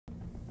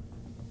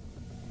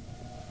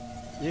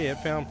Yeah, it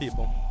found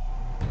people.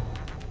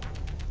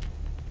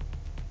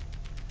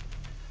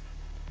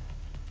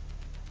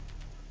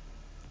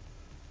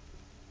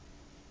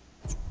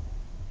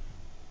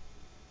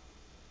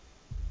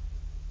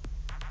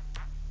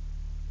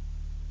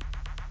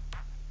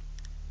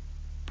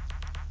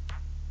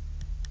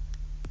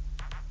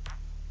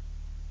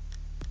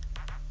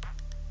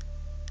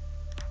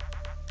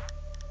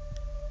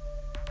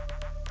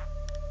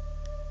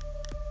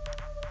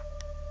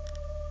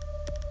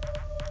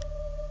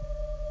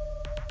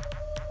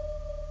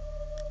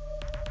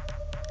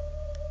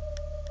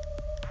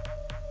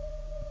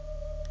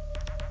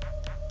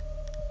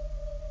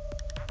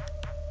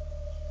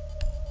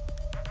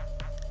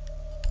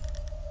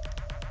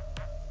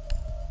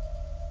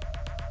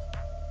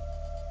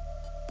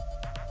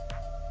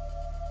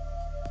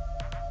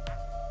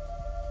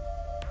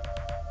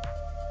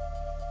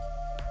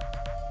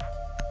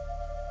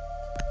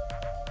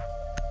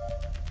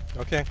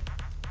 Okay.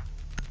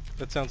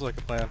 That sounds like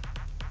a plan.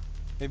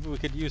 Maybe we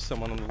could use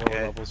someone on the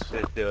lower levels.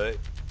 Let's do it.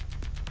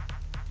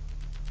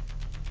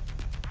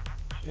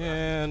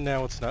 And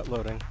now it's not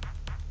loading.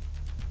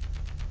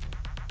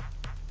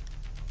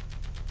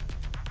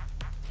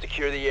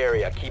 Secure the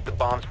area. Keep the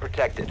bombs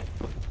protected.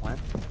 What?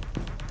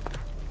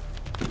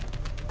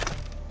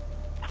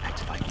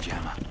 Activate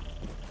jammer.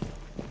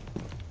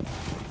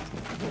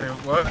 Wait,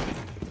 what?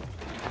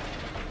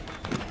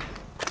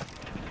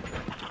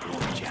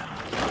 Deploy jammer.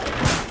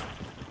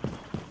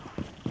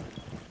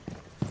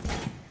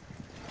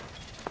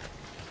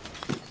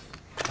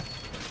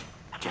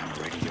 Jammer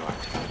ready to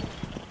activate.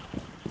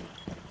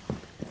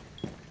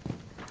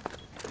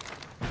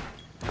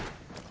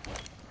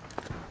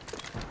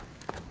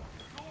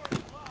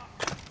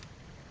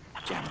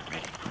 Jammer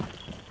ready.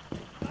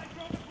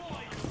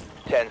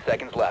 10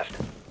 seconds left.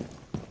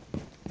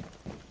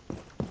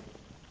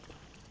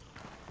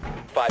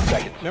 5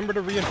 seconds. Remember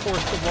to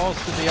reinforce the walls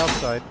to the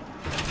outside.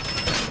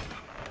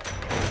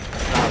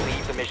 Now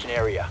leave the mission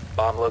area.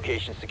 Bomb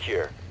location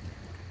secure.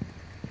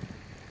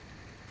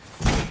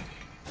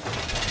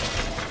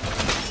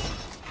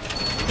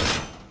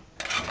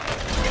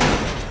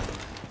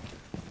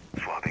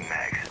 Swapping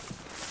mags.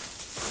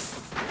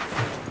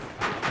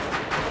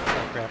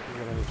 Oh crap, we're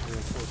gonna need to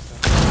reinforce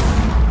that.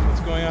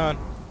 What's going on?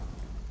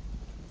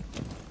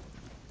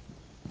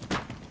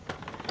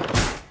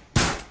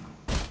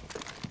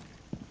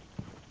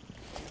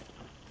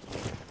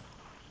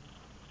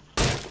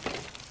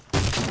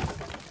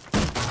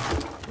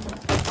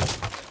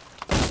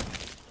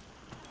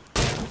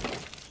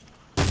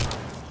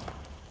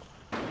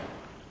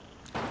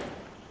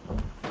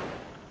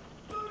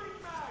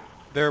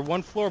 They're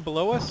one floor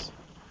below us?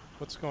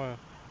 What's going on?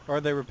 Are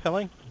they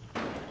repelling?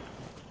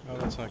 Oh,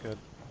 that's not good.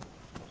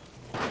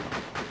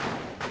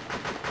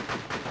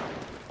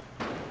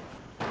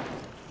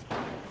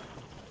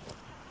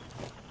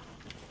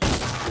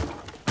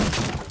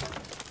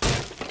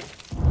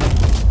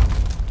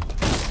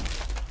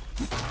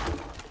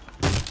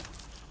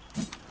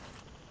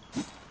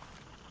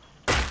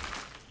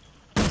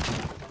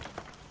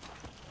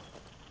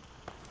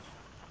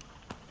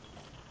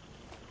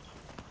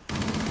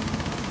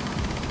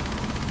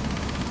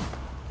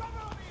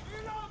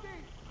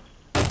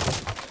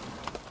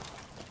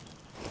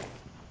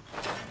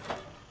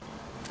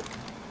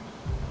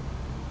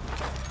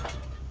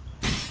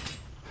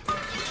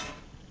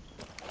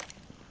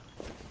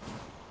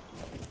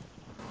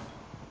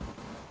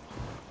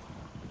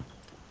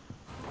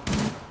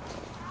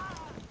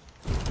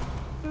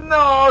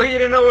 No, he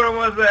didn't know where I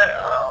was at.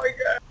 Oh my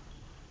god.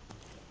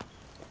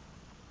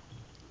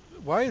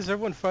 Why is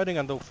everyone fighting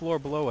on the floor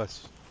below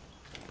us?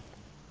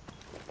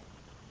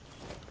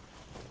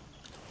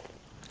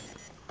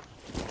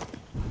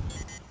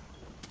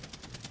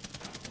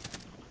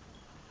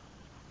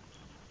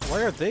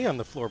 Why are they on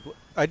the floor?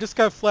 I just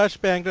got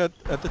flashbanged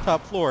at the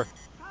top floor.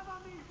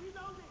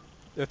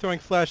 They're throwing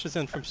flashes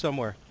in from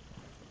somewhere.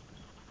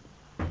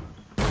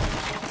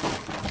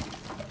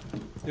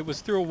 It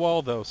was through a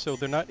wall though, so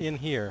they're not in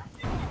here.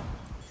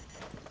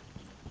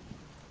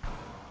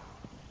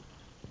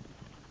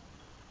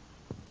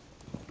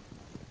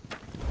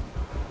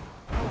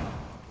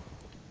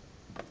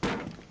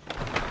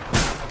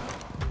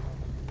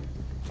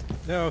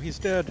 No, he's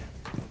dead.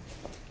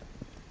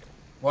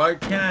 Why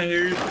can't I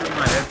hear you through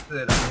my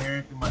headset? I'm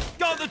hearing through my...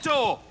 Got the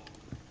door!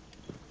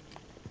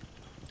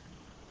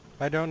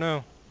 I don't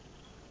know.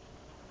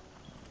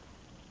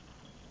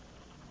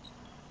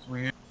 It's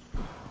weird.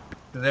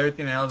 Because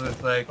everything else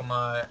is like on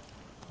my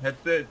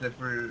headset except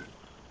for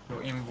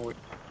the invoice.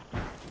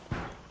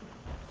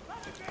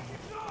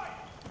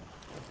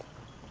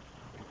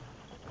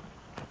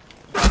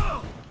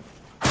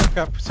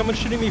 Crap, someone's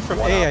shooting me from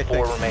 1 A, I on 4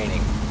 think.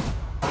 remaining.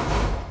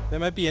 That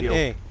might be an Shield.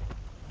 A.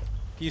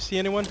 Do you see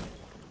anyone?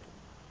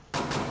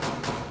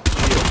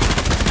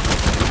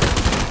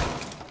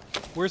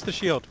 Where's the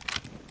shield?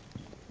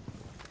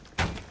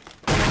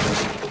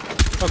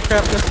 Oh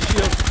crap, that's the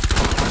shield.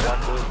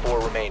 1 blue,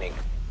 4 remaining.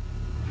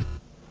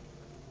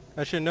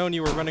 I should have known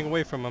you were running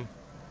away from him.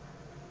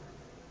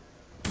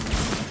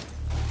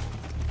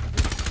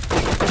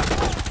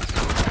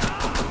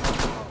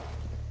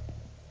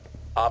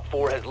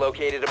 4 has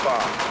located a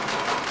bomb.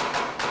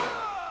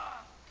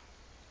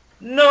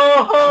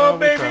 No, Oh, we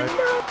baby, tried.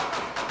 no.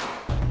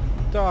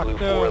 Doc, Blue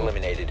 4 no.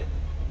 eliminated.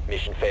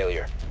 Mission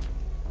failure.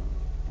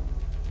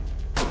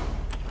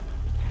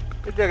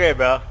 It's okay,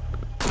 bro.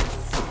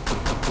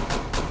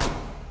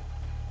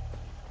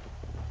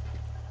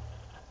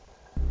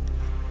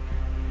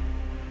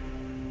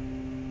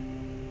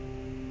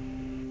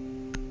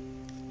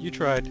 You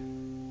tried.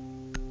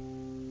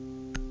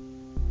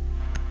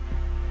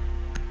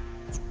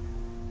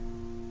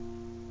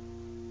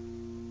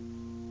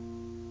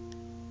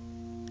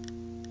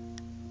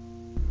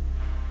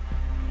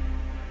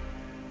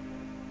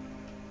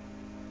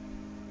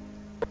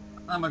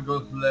 I'm gonna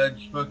go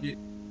sledge, fuck it.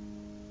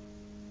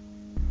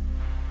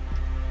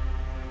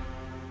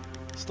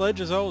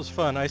 Sledge is always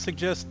fun. I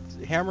suggest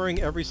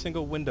hammering every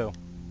single window.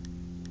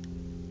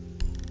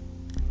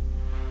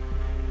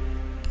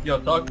 Yo,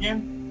 talk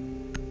again?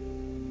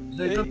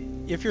 Say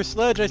something? If you're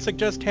Sledge, I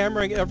suggest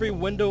hammering every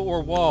window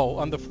or wall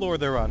on the floor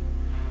they're on.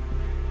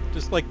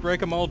 Just like break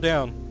them all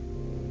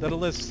down. That'll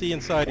let us see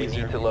inside We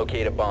easier. need to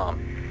locate a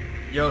bomb.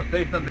 Yo,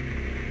 say something.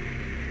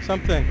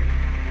 Something.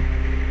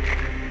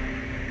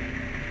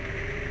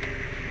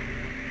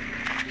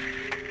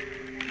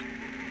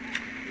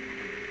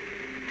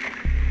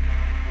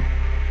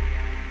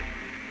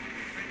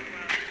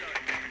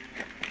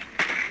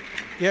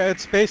 Yeah,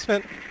 it's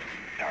basement.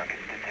 Target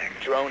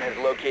detected. Drone has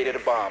located a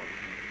bomb.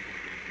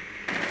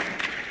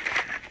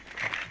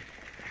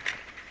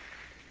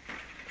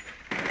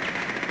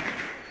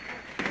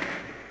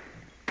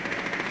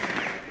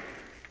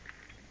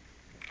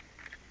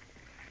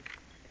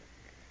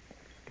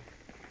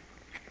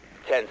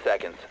 Ten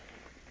seconds.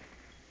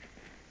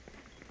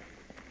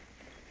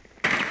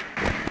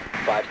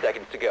 5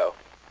 seconds to go.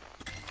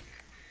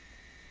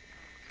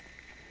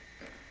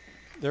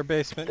 Their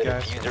basement, The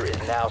guys. diffuser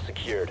is now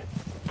secured.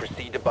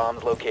 Proceed to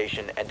bomb's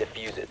location and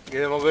defuse it.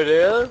 Get him over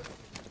there.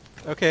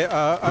 Okay,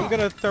 I'm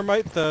gonna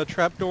thermite the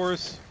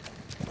trapdoors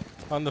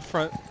on the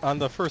front, on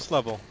the first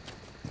level.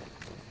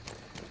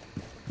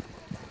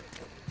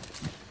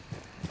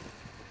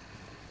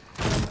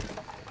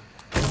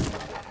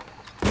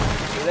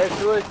 Let's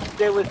do it.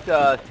 Stay with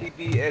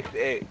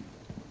CBXA.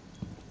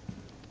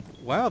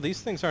 Wow,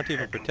 these things aren't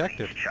even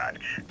protected.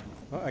 Charge.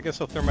 Well, I guess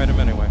I'll thermite them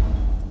anyway.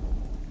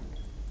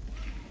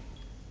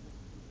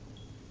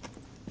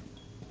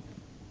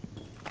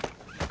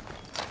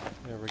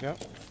 There we go.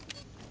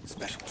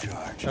 Special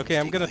charge. Okay,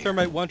 I'm Stay gonna clear.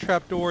 thermite one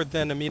trapdoor,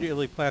 then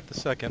immediately plant the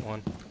second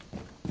one.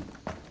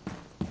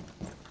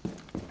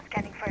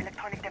 Scanning for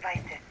electronic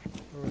devices.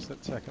 Where was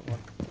that second one?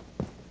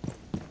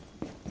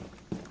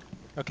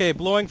 Okay,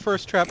 blowing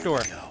first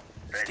trapdoor. Here we go.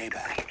 Stay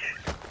back.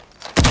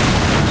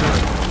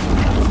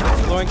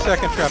 Blowing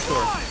second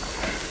trapdoor.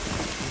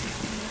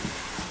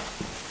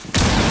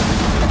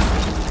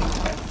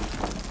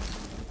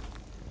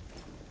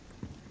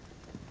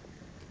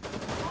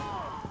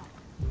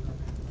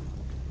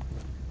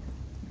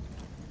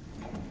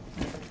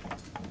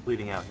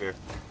 Bleeding out here.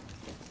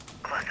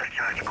 Cluster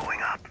charge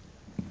going up.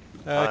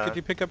 Could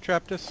you pick up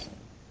Traptus?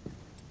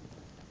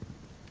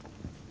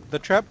 The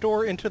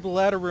trapdoor into the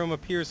ladder room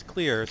appears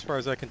clear, as far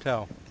as I can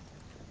tell.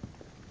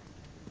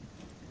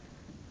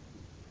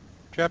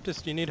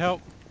 Traptus, do you need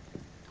help?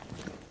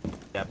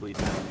 Yeah,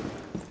 bleeding out.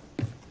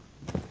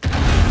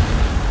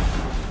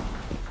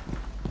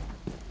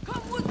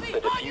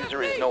 The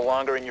diffuser is no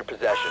longer in your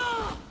possession.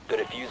 The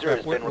diffuser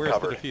has been Where's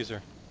recovered. the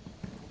diffuser?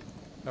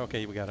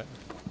 Okay, we got it.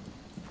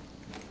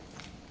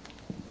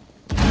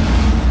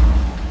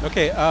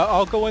 Okay,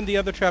 I'll go in the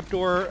other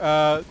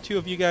trapdoor. Two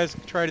of you guys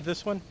try to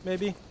this one,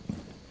 maybe?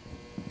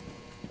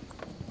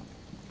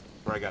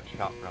 Where I got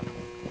shot from.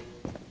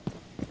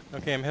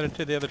 Okay, I'm headed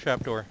to the other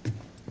trapdoor.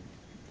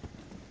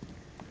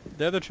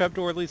 The other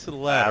trapdoor leads to the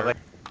ladder.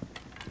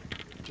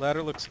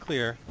 Ladder looks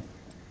clear.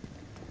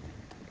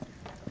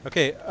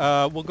 Okay,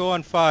 we'll go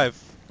on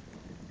 5.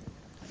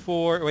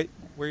 4, wait,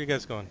 where are you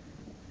guys going?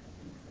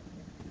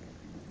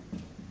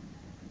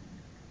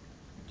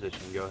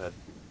 Position, go ahead.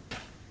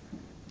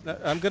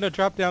 I'm gonna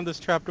drop down this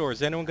trapdoor.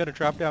 Is anyone gonna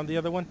drop down the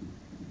other one?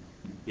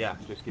 Yeah,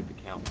 just get the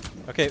count.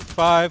 Okay,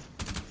 5,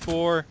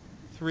 4,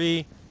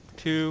 3,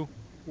 2,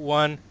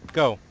 1,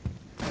 go.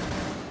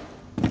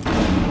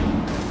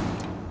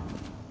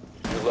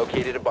 You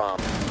located a bomb.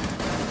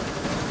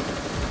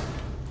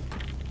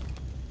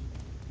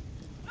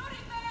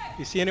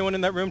 You see anyone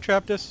in that room,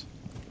 Traptus?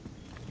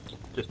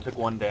 Just took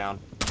one down.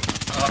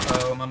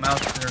 Uh-oh, my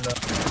mouse turned up.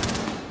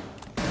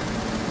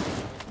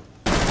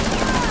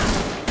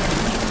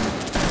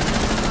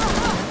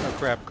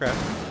 Oh crap.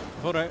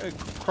 Hold on,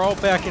 crawl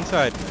back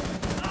inside.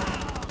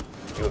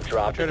 You have I'll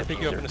dropped try the to pick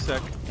you up in a diffuser.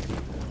 sec.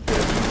 The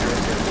diffuser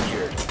has been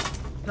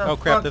secured. Oh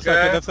crap, that's not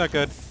good, that's not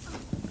good.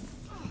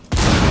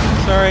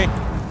 Sorry.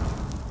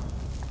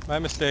 My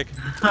mistake.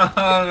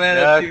 Oh man,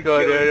 Yeah, that's let's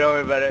go, too dude. Don't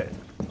worry about it.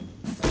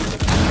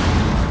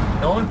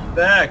 No one's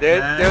back,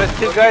 man. There was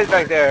 2 guys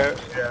back there.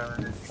 Yeah,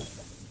 man.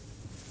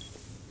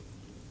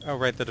 Oh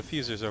right, the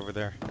diffuser's over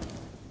there.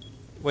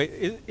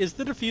 Wait, is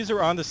the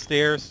diffuser on the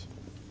stairs?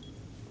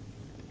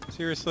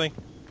 Seriously?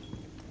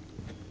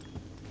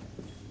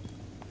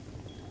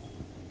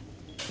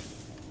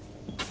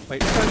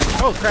 Wait,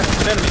 oh crap,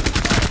 it's an enemy.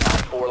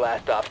 Op 4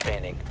 last stop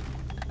standing.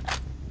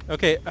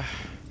 Okay,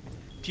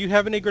 do you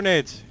have any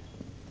grenades?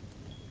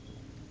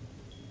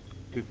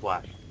 2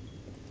 flash.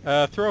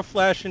 Throw a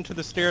flash into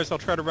the stairs, I'll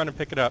try to run and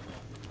pick it up.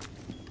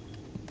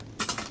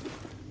 Come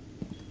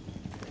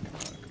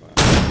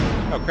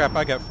on. Oh crap,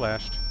 I got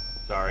flashed.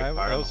 Sorry, I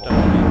fire in was the done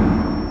hole.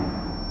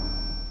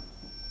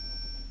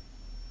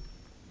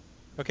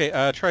 with me.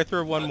 Okay, try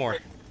throw one more.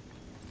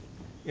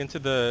 Into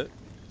the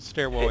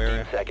stairwell 15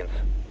 area. seconds.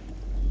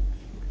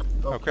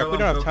 Oh crap, we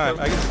don't have time.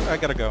 I guess I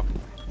gotta go.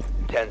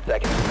 10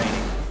 seconds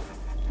remaining.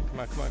 Come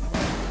on, come on, come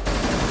on.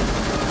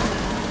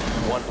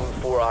 One Blue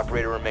 4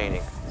 operator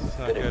remaining. This is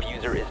The not good.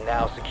 diffuser is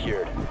now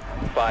secured.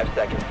 5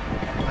 seconds.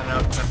 I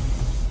know.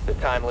 The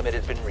time limit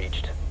has been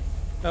reached.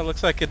 That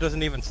looks like it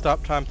doesn't even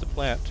stop time to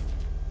plant.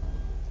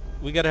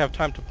 We gotta have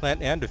time to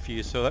plant and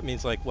defuse, so that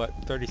means like, what,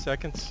 30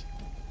 seconds?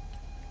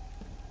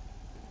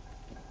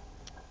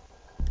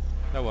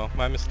 Oh well,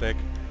 my mistake.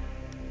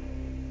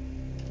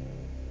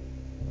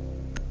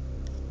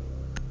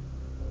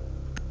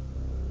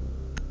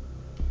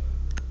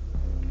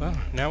 Well,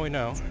 now we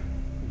know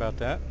about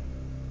that.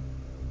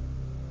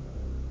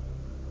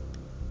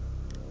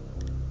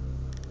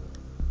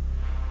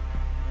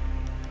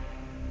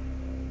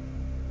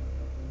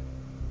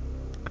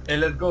 Hey,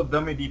 let's go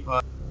dummy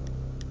depot.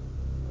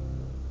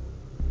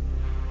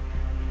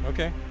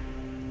 Okay.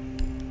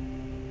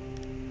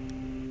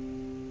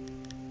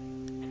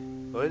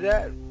 What is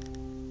that?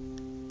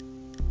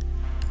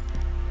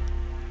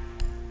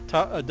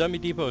 Dummy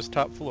depot is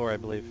top floor, I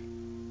believe.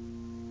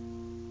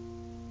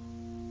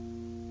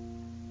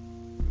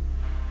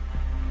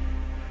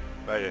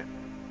 Right here.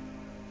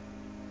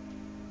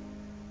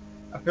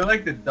 I feel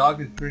like the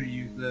dog is pretty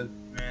useless,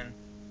 man.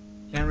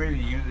 Can't really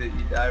use it,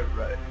 you die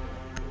right.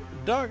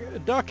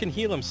 Dog can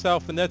heal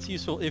himself, and that's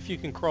useful if you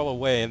can crawl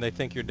away and they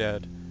think you're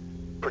dead.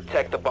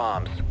 Protect the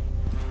bombs.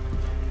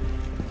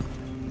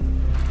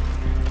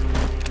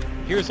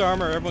 Here's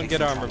armor. Everyone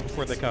get armor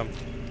before they come.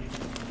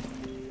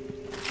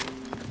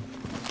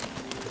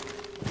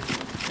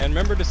 And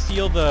remember to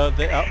seal the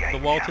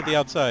wall to the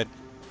outside.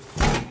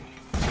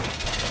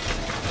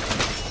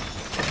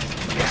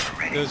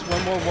 There's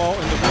one more wall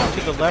in the room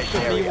to the left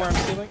of me where I'm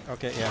sealing.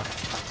 Okay, yeah.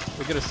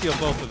 We're gonna seal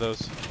both of those.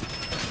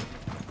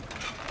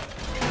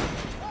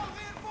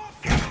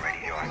 Get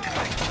ready to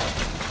activate.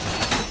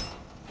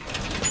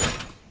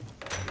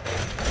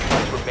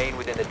 Must remain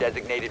within the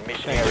designated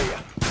mission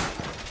area.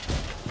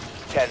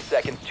 10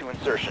 seconds to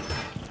insertion.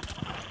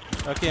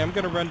 Okay, I'm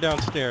gonna run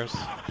downstairs.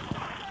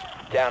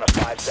 Down to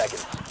 5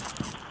 seconds.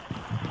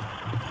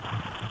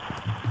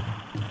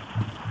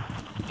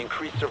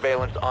 Increased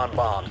surveillance on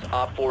bombs.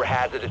 Op 4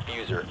 has a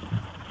diffuser.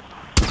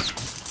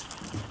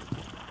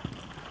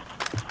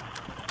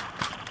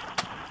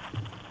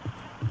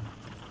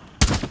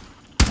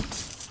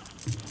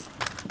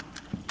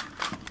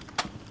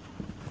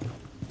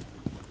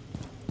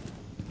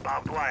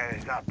 Barbed wire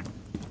is up.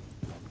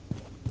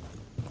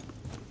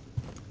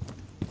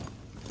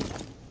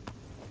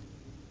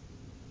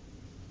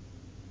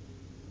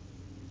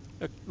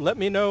 Let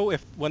me know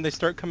if when they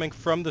start coming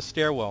from the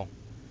stairwell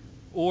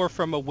or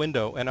from a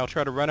window, and I'll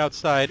try to run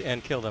outside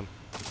and kill them.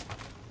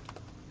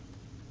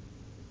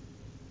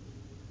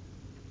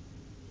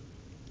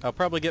 I'll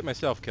probably get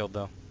myself killed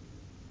though.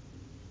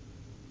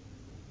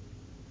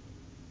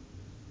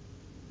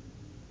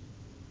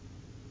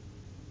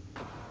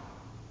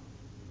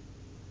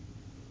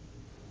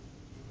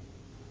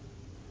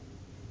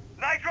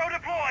 Nitro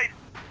deployed!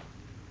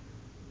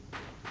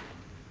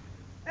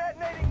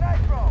 Detonating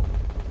nitro!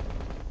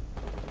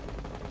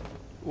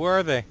 Where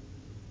are they?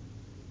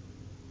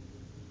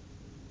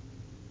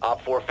 Op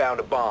 4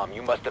 found a bomb.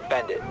 You must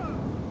defend it.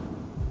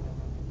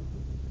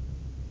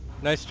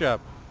 Nice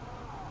job.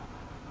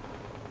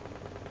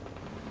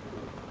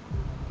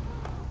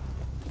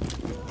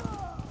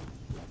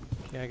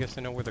 Okay, I guess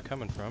I know where they're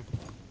coming from.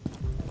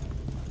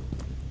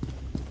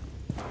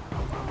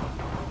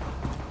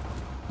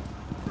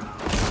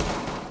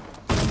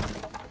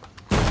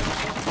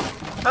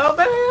 Help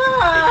me!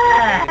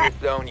 In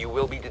this zone, you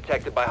will be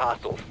detected by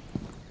hostiles.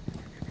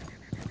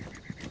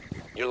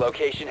 Your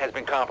location has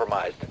been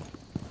compromised.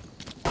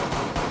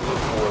 Blue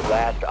 4,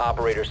 last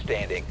operator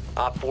standing.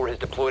 Op 4 has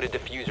deployed a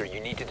diffuser. You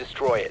need to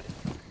destroy it.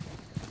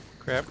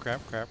 Crap, crap,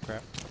 crap,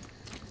 crap.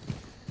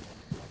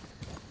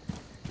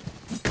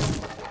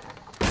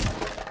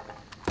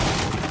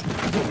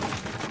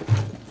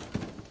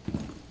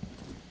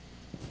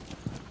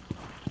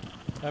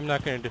 I'm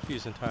not going to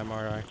defuse in time,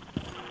 are I?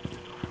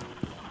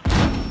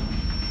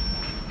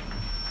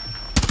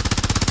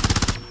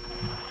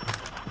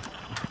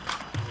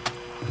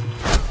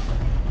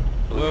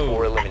 Blue Whoa.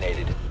 4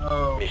 eliminated.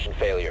 Oh. Mission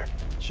failure.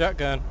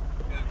 Shotgun.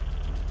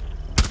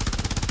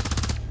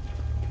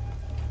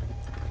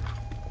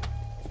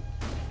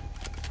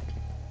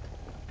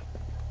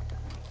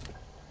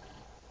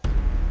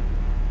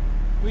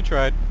 We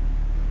tried.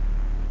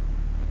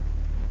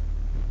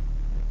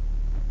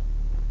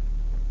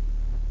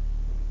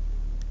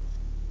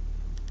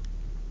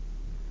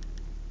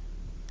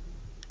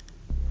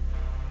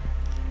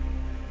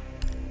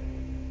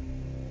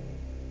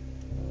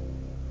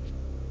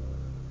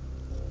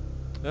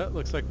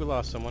 Looks like we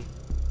lost someone.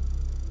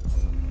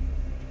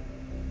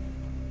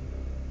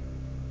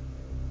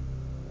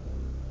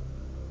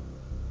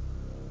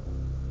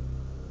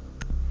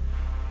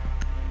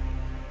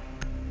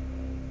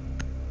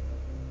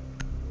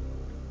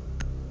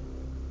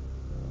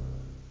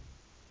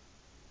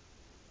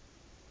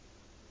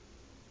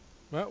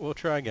 Well, we'll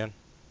try again.